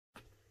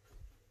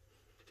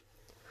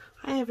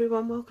Hi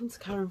everyone, welcome to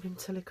Karen from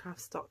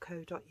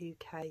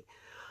tillycrafts.co.uk.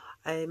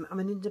 I'm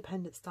an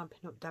independent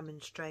Stampin' Up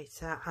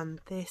demonstrator, and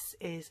this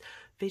is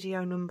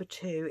video number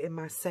 2 in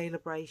my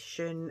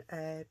Sale-A-Bration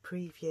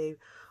preview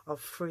of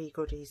free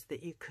goodies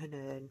that you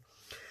can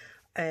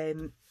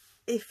earn.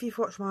 If you've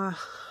watched my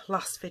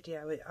last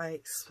video,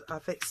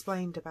 I've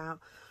explained about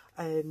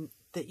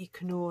that you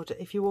can order,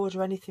 if you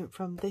order anything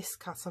from this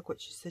catalogue,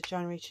 which is the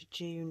January to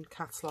June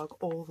catalogue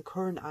or the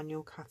current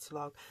annual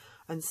catalogue,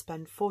 and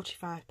spend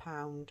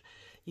 £45,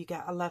 you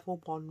get a level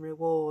 1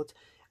 reward,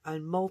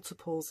 and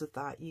multiples of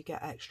that you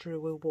get extra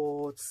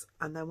rewards.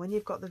 And then when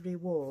you've got the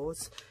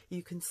rewards,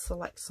 you can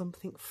select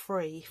something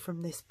free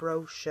from this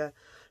brochure.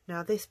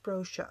 Now this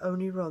brochure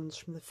only runs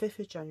from the 5th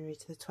of January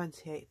to the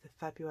 28th of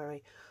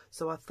February,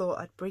 so I thought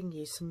I'd bring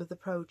you some of the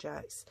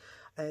projects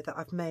that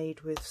I've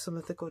made with some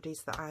of the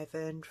goodies that I've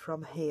earned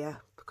from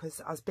here,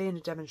 because as being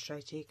a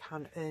demonstrator you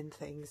can earn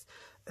things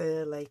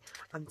early.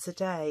 And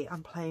today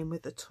I'm playing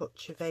with a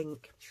touch of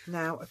ink.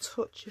 Now a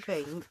touch of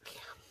ink,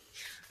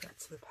 get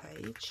to the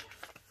page,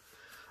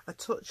 a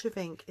touch of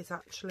ink is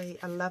actually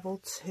a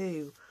level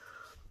 2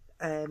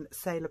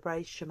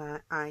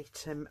 Sale-A-Bration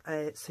item,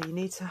 so you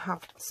need to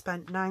have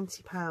spent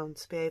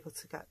 £90 to be able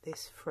to get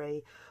this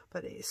free,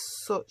 but it is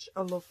such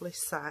a lovely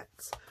set.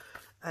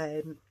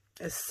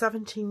 There's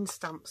 17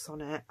 stamps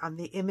on it, and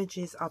the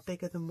images are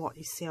bigger than what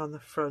you see on the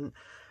front.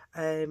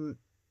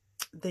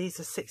 These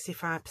are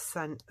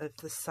 65% of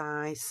the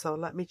size, so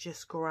let me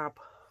just grab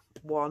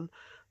one.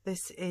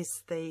 This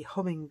is the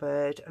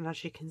hummingbird, and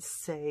as you can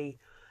see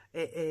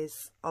it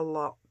is a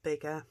lot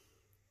bigger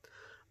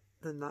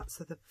than that,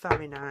 so they're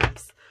very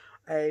nice.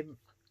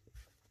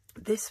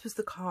 This was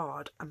the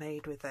card I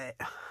made with it,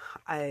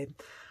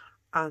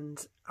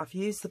 and I've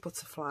used the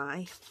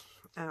butterfly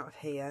out of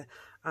here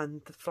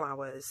and the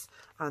flowers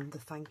and the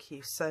thank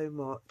you so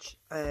much,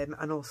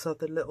 and also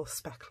the little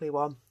speckly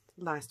one.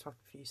 Nice to have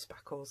a few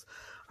speckles.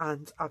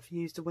 And I've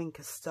used a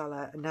Winker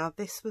Stella. Now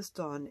this was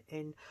done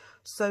in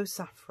So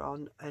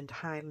Saffron and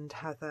Highland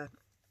Heather,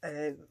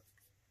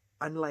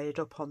 and laid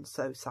up on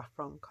So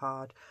Saffron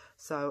card,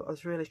 so I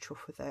was really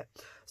chuffed with it.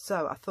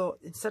 So I thought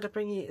instead of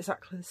bringing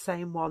exactly the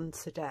same one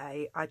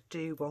today, I'd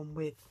do one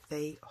with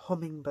the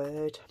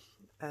hummingbird.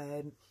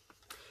 And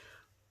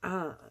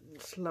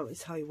let me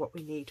tell you what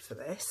we need for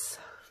this.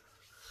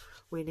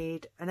 We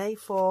need an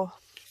A4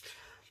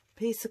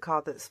 piece of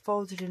card that's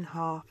folded in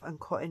half and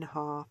cut in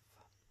half.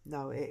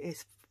 No,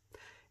 it's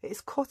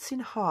cut in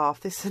half.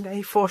 This is an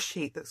A4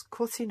 sheet that's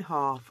cut in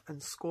half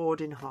and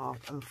scored in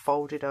half and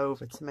folded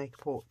over to make a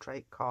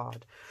portrait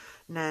card.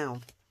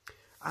 Now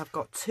I've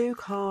got 2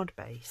 card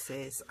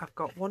bases. I've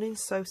got one in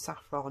So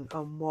Saffron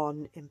and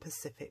one in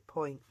Pacific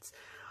Point.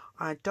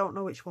 I don't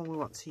know which one we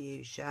want to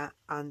use yet,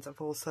 and I've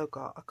also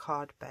got a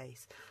card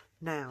base.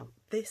 Now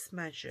this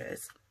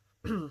measures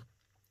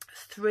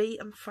 3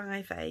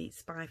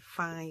 5/8 by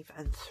 5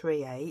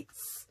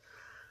 3/8,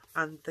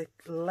 and the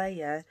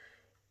layer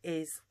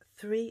is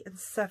 3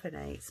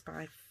 7/8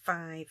 by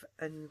 5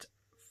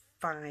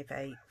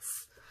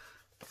 5/8.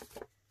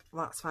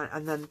 That's fine.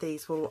 And then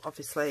these will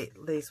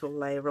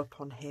layer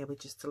up on here with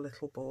just a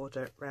little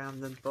border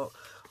around them, but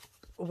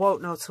I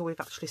won't know till we've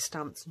actually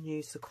stamped and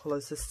used the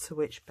colours as to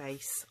which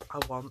base I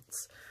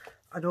want.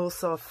 And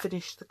also I've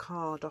finished the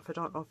card off. I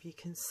don't know if you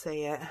can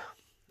see it.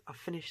 I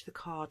finished the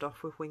card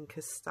off with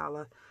Winker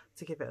Stella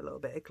to give it a little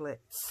bit of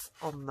glitz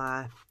on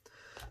there.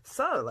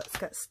 So let's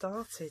get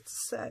started.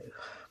 So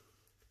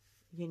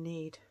you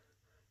need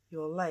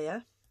your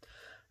layer,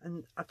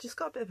 and I've just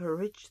got a bit of a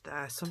ridge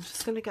there, so I'm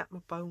just going to get my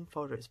bone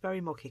folder. It's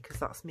very mucky because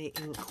that's my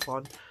ink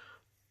one,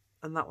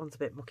 and that one's a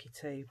bit mucky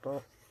too,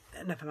 but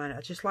never mind.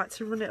 I just like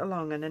to run it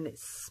along, and then it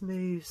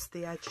smooths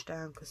the edge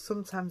down, because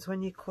sometimes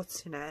when you're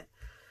cutting it,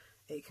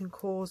 it can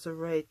cause a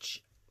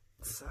ridge,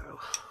 so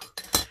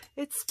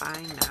it's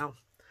fine now.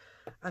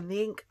 And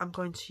the ink I'm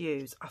going to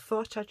use, I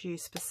thought I'd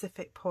use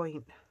Pacific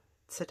Point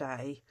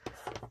today,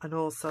 and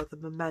also the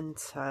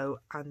Memento,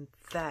 and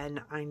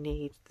then I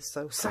need the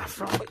So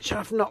Saffron, which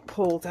I've not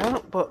pulled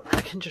out, but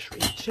I can just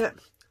reach it,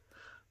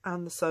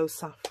 and the So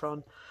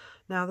Saffron.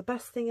 Now the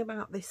best thing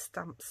about this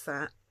stamp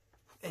set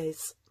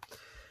is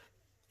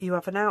you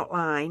have an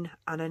outline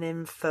and an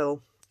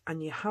infill,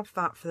 and you have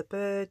that for the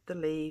bird, the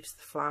leaves,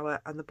 the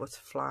flower and the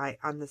butterfly,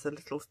 and there's a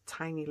little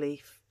tiny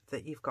leaf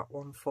that you've got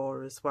one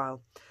for as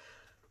well.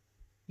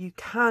 You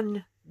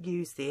can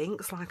use the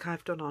inks like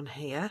I've done on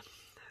here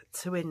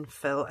to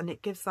infill, and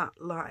it gives that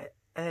like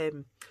a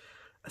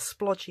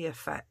splodgy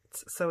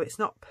effect, so it's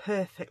not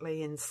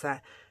perfectly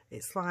inset.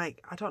 It's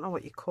like, I don't know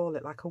what you call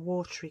it, like a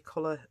watery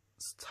colour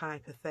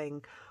type of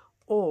thing.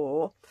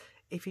 Or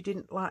if you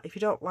don't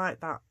like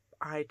that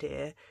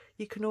idea,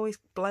 you can always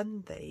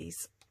blend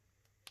these,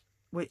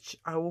 which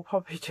I will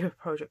probably do a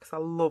project because I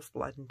love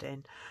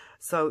blending.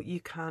 So you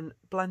can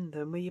blend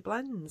them with your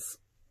blends.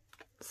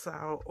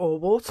 So, or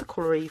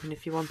watercolour even,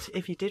 if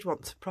you did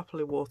want to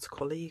properly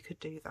watercolour, you could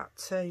do that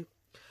too.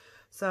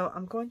 So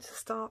I'm going to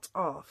start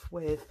off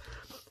with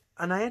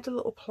And I had a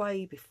little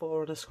play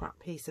before on a scrap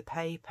piece of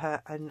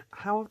paper, and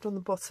how I've done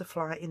the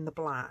butterfly in the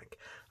black,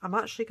 I'm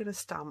actually going to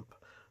stamp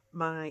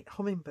my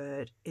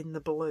hummingbird in the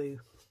blue.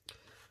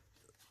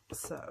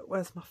 So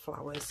where's my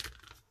flowers?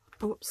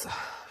 Oops,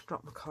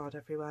 dropped my card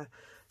everywhere.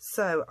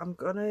 So I'm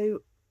going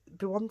to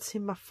be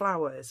wanting my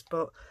flowers,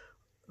 but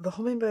the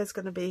hummingbird's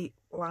going to be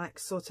like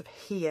sort of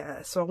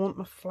here, so I want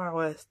my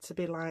flower to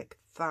be like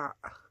that,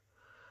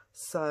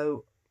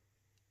 so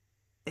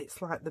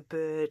it's like the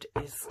bird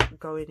is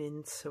going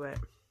into it.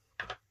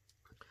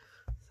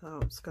 So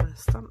I'm just going to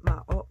stamp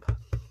that up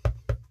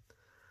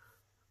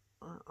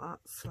like that.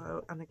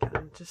 So, and again,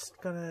 I'm just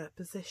going to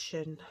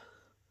position,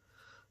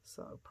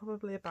 so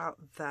probably about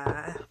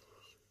there.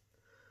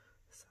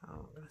 So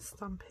I'm going to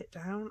stamp it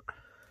down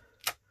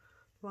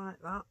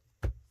like that.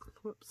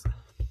 Whoops.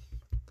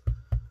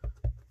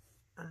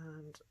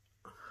 And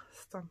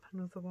stamp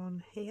another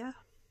one here.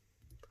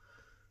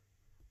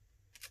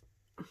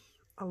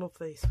 I love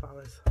these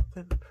flowers, I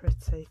think they're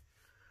pretty.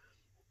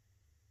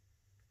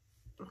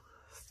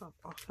 Stamp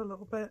off a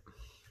little bit.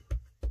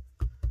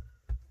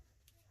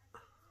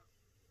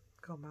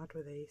 Go mad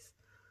with these.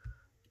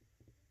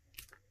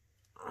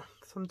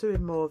 So I'm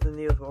doing more than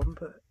the other one,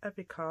 but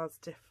every card's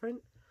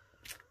different.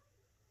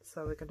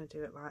 So we're going to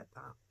do it like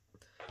that.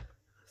 I'm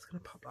just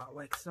going to pop that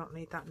away because I don't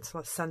need that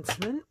until a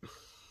sentiment.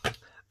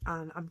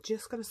 And I'm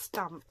just going to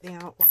stamp the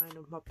outline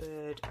of my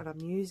bird, and I'm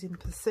using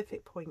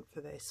Pacific Point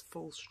for this,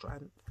 full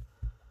strength.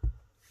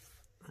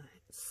 Right,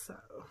 so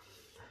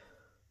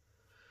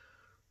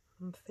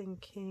I'm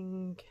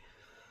thinking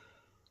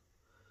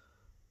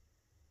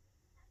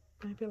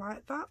maybe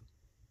like that.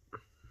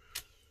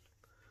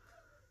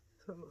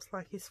 So it looks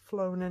like he's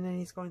flown in and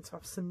he's going to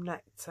have some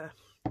nectar.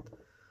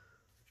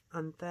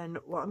 And then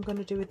what I'm going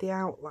to do with the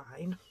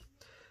outline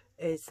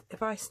is,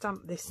 if I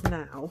stamp this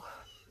now,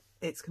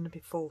 it's going to be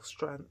full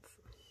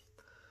strength,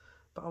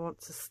 but I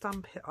want to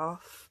stamp it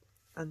off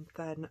and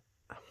then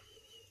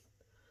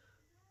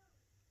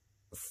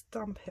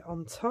stamp it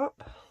on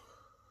top.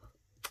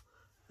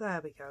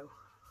 There we go,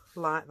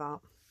 like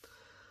that.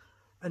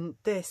 And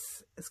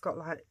this has got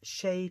like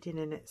shading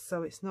in it,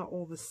 so it's not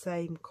all the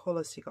same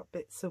colour. So you've got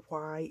bits of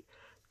white,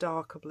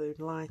 darker blue,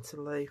 lighter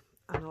blue,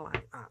 and I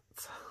like that.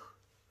 So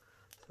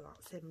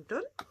that's him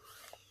done.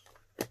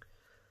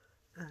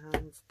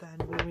 And then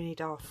we need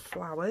our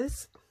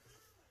flowers.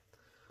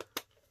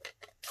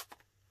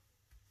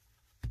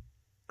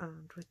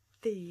 And with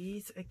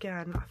these,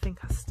 again, I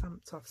think I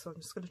stamped off, so I'm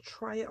just going to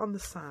try it on the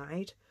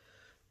side.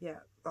 Yeah,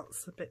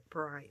 that's a bit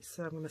bright,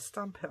 so I'm going to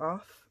stamp it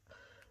off.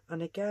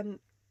 And again,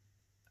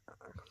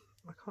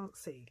 I can't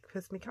see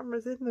because my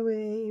camera's in the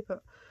way,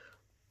 but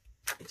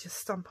you just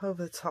stamp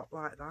over the top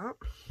like that.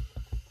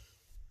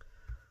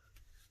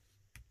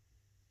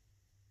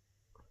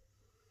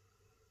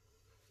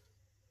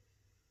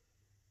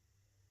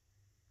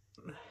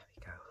 There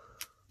we go.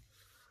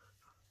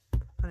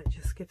 And it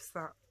just gives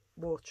that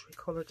watery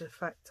coloured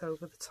effect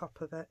over the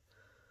top of it.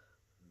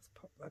 Let's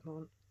pop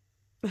them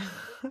on.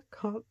 I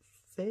can't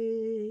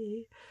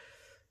see.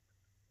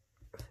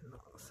 I think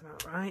that's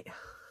about right.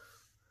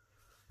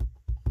 I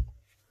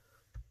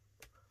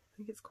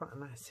think it's quite a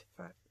nice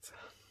effect.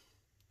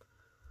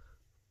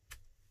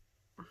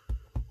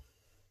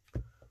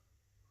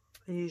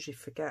 I usually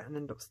forget and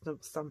end up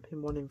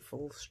stamping one in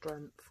full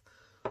strength.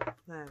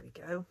 There we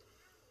go.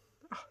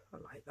 Oh, I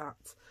like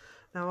that.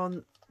 Now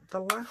on the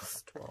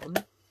last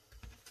one,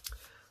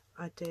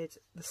 I did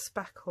the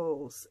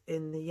speckles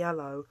in the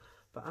yellow,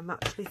 but I'm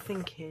actually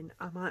thinking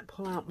I might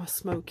pull out my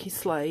smoky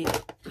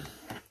slate,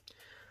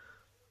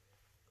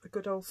 a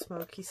good old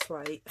smoky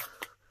slate,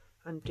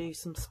 and do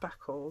some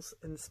speckles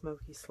in the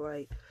smoky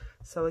slate.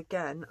 So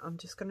again, I'm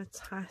just going to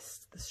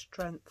test the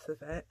strength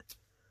of it.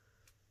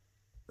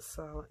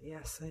 So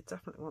yes, I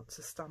definitely want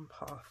to stamp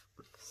off.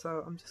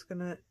 So I'm just going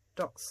to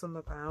dot some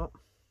about.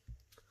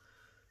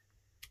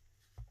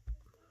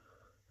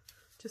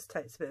 Just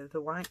takes a bit of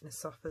the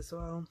whiteness off as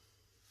well.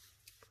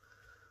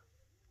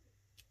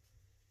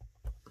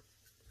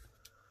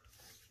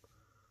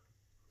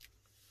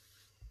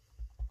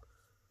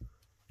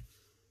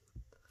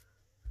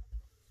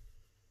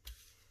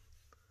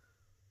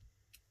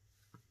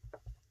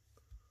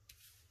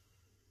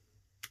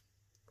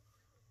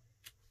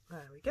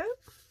 There we go,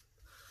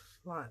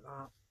 like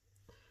that.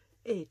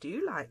 I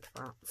do like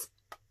that.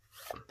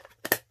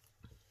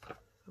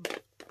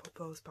 Put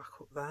those back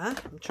up there.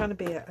 I'm trying to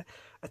be a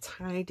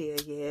tidier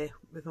year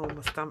with all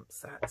my stamp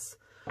sets.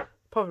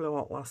 Probably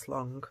won't last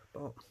long,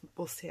 but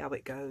we'll see how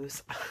it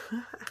goes.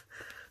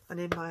 And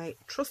in my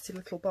trusty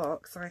little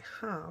box, I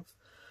have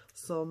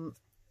some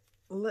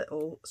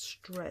little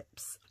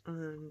strips,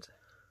 and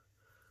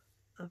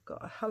I've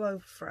got a Hello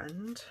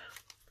Friend,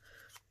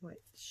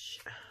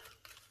 which I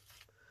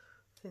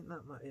think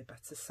that might be a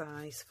better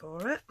size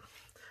for it.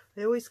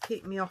 They always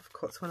keep me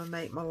offcuts when I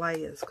make my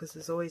layers because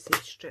there's always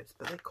these strips,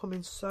 but they come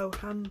in so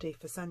handy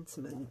for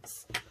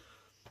sentiments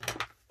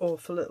or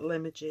for little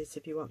images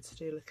if you want to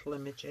do little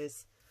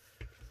images.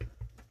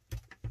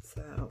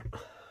 So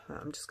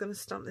I'm just going to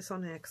stamp this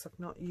on here because I've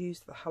not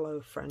used the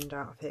Hello Friend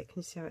out of here. Can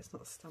you see how it's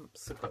not stamped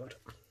so good?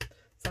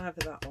 It's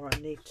either that or I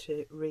need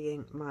to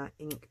re-ink my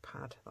ink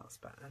pad. That's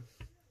better.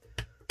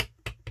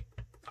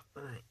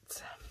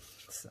 Right,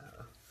 so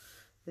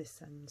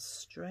this ends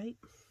straight.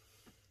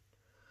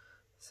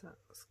 So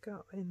it's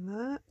got in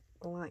there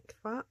like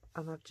that,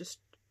 and I've just,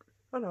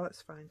 oh no,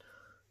 it's fine.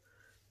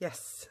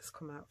 Yes, it's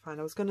come out fine.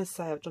 I was going to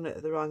say I've done it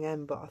at the wrong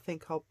end, but I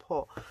think I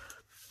put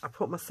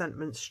my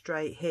sentiment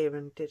straight here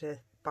and did a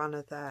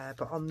banner there,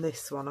 but on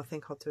this one I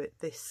think I'll do it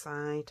this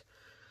side.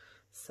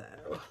 So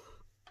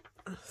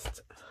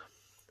just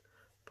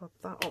pop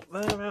that up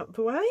there out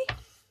the way.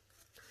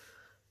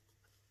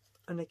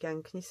 And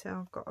again, can you see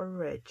I've got a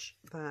ridge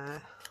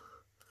there?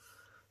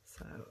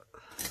 So I'm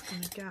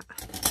going to get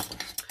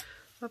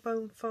my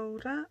bone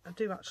folder. I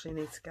do actually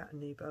need to get a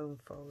new bone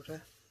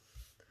folder.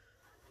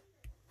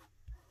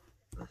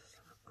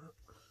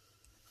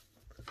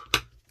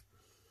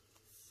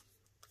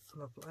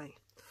 Lovely.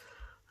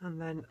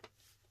 And then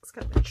let's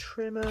get the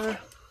trimmer.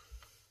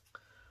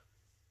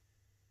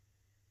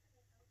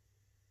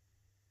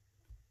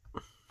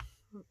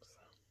 Oops.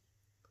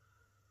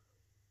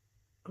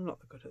 I'm not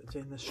good at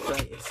doing the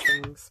straightest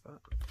things, but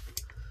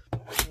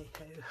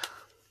hey-ho.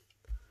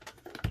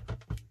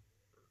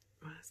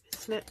 Where's my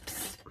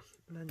snips?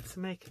 And then to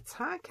make a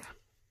tag,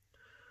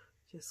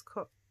 just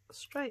cut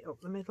straight up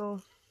the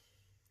middle,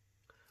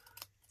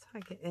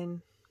 tag it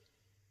in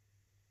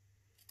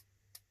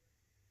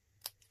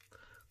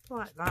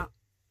like that.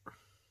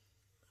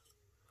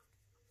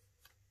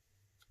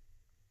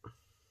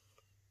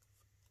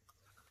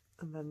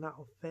 And then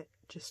that'll fit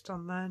just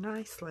on there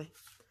nicely.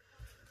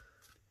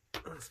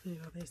 Let's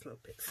move all these little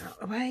bits out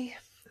of the way.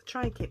 I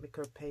try and keep my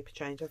good paper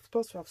change. I'm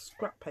supposed to have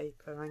scrap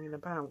paper hanging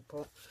about,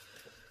 but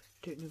I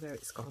don't know where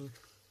it's gone.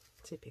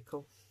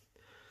 Typical.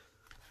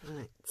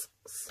 Right,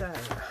 so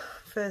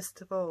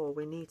first of all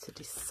we need to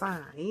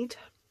decide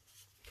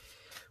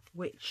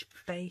which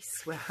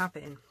base we're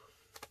having.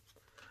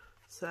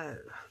 So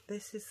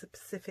this is the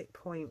Pacific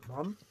Point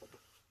one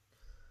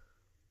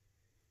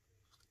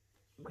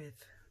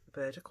with the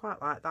bird. I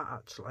quite like that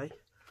actually.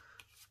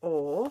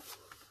 Or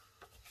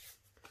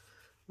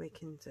we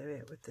can do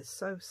it with the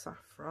So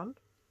Saffron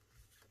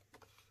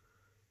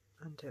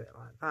and do it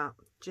like that.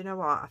 Do you know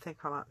what? I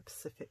think I like the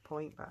Pacific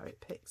Point better. It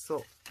picks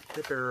up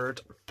the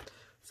bird.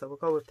 So we'll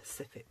go with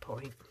Pacific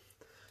Point.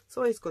 It's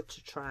always good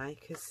to try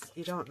because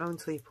you don't know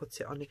until you put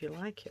it on if you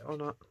like it or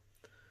not.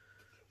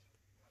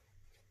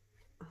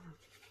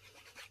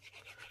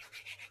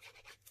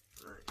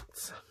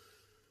 Right.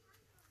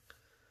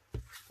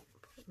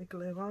 Put my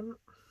glue on.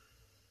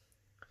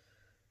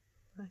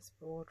 Nice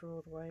border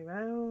all the way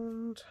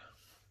around.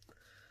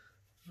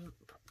 Move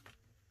that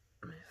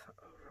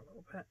over a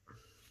little bit.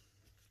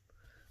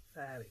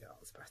 There we go,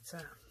 that's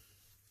better.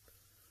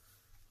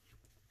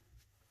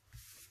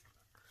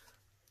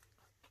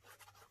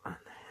 And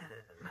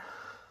then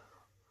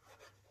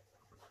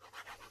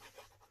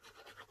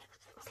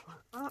just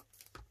like that.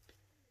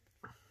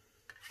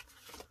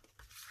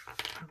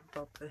 And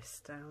bob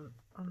this down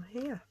on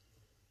here.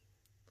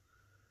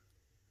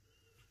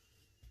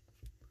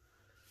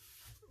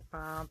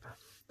 Fab.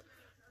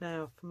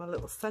 Now for my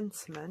little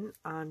sentiment,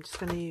 I'm just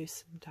going to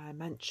use some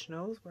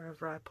dimensionals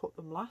wherever I put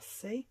them last.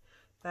 See?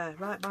 There,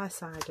 right by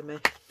side of me.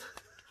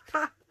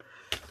 Oh,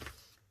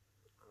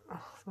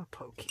 that's my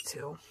pokey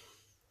tool.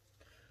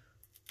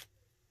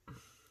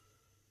 Let's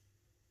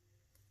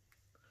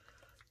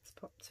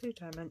put 2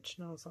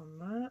 dimensionals on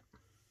there.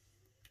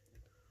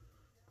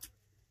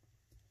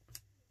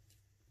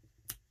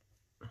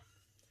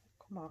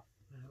 Come on.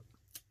 No.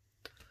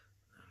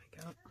 There we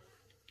go.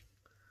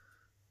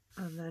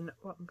 And then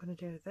what I'm going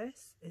to do with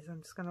this is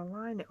I'm just going to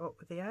line it up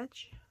with the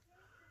edge,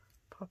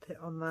 pop it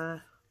on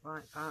there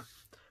like that.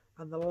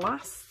 And the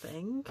last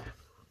thing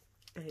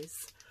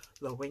is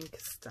the Winker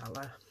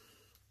Stella.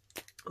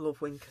 I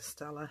love Winker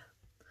Stella.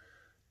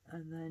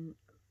 And then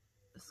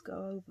just go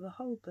over the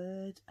whole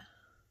bird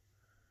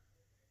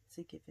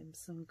to give him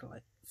some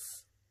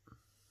glitz.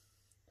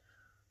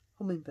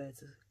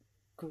 Hummingbirds are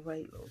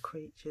great little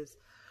creatures.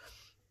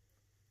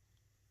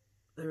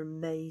 They're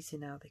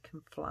amazing how they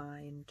can fly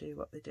and do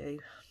what they do.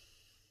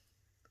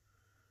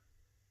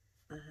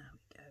 There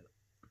we go.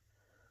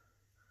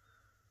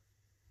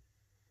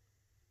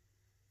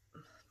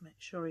 Make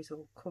sure he's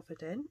all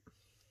covered in.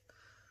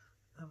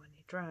 And when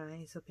he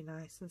dries, he'll be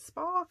nice and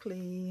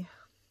sparkly.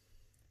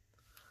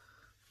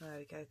 There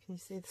we go. Can you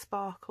see the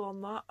sparkle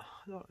on that? I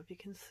don't know if you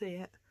can see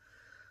it.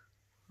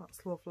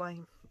 That's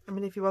lovely. I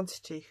mean, if you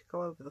wanted to, you could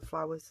go over the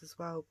flowers as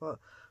well, but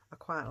I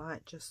quite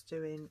like just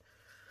doing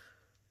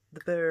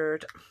the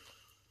bird.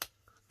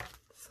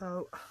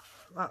 So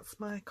that's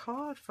my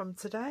card from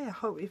today. I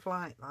hope you've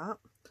liked that.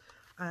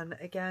 And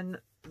again,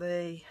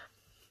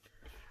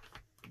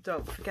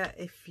 don't forget,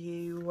 if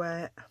you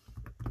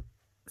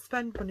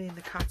spend money in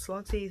the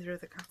catalogues, either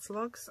of the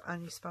catalogues,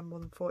 and you spend more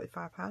than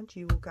 £45,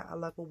 you will get a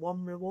level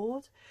 1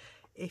 reward.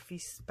 If you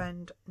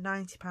spend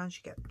 £90,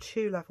 you get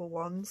 2 level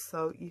 1s,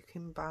 so you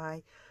can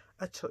buy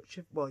a touch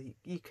of, well,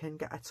 you can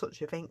get a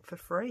touch of ink for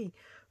free.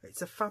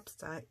 It's a fab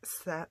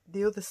set.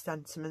 The other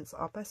sentiments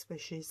are best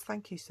wishes,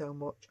 thank you so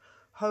much,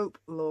 hope,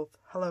 love,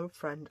 hello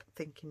friend,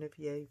 thinking of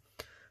you.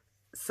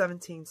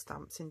 17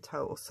 stamps in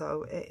total,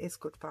 so it is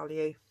good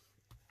value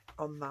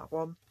on that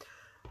one.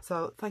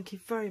 So thank you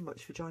very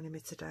much for joining me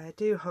today. I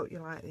do hope you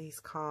like these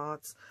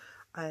cards.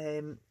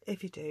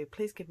 If you do,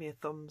 please give me a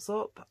thumbs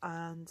up,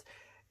 and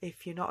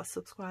if you're not a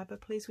subscriber,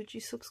 please would you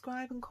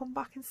subscribe and come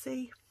back and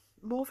see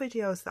more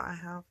videos that I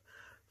have.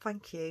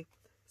 Thank you.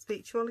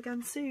 Speak to you all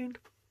again soon.